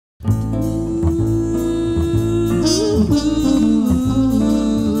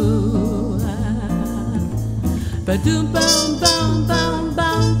Look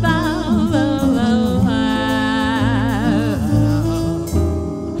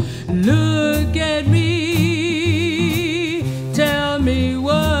at me, tell me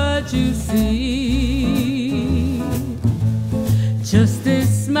what you see. Just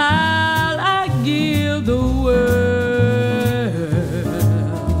this smile I give the world.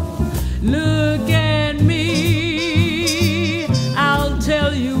 Look at me, I'll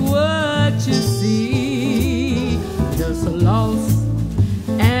tell you what you see. Just a lost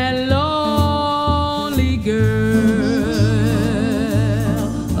and lonely girl.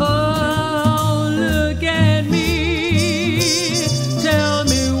 Oh, look at me, tell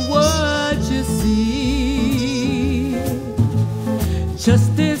me what you see.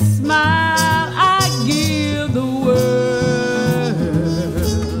 Just this smile I give the world.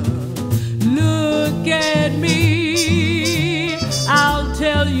 Look at me, I'll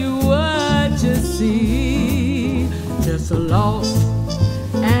tell you what you see. Just a lost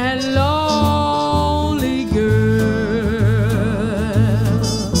and lonely girl.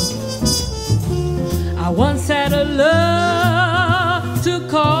 I once had a love to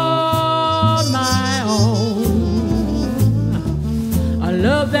call my own, a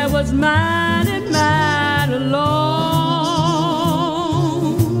love that was mine and mine alone.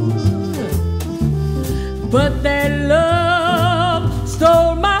 But that love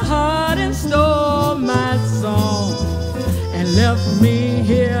stole my heart and stole my song, and left me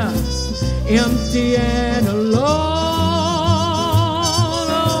here empty and alone.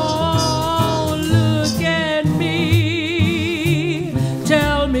 Oh, look at me,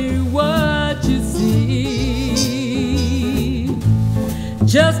 tell me what you see.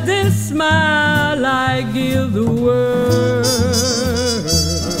 Just this smile I give the world.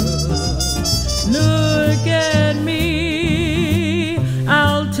 Look at me,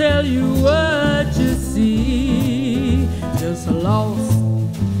 I'll tell you what you see. Just a lost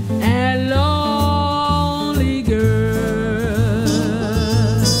and lonely girl.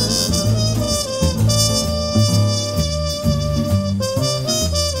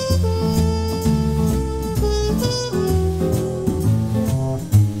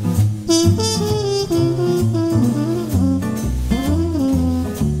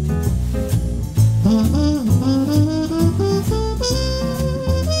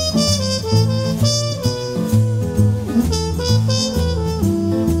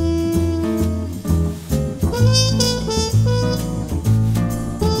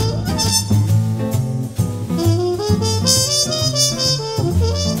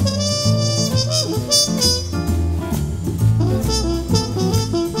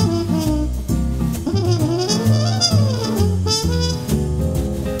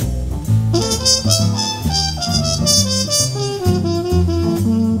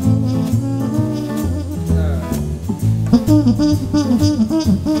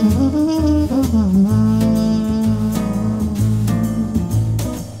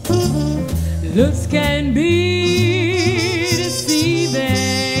 Looks can be deceiving.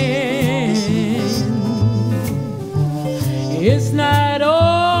 It's not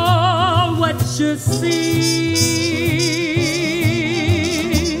all what you see.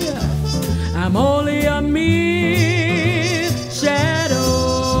 I'm only a mere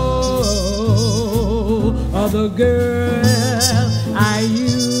shadow of the girl I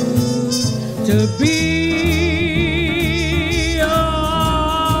used to be.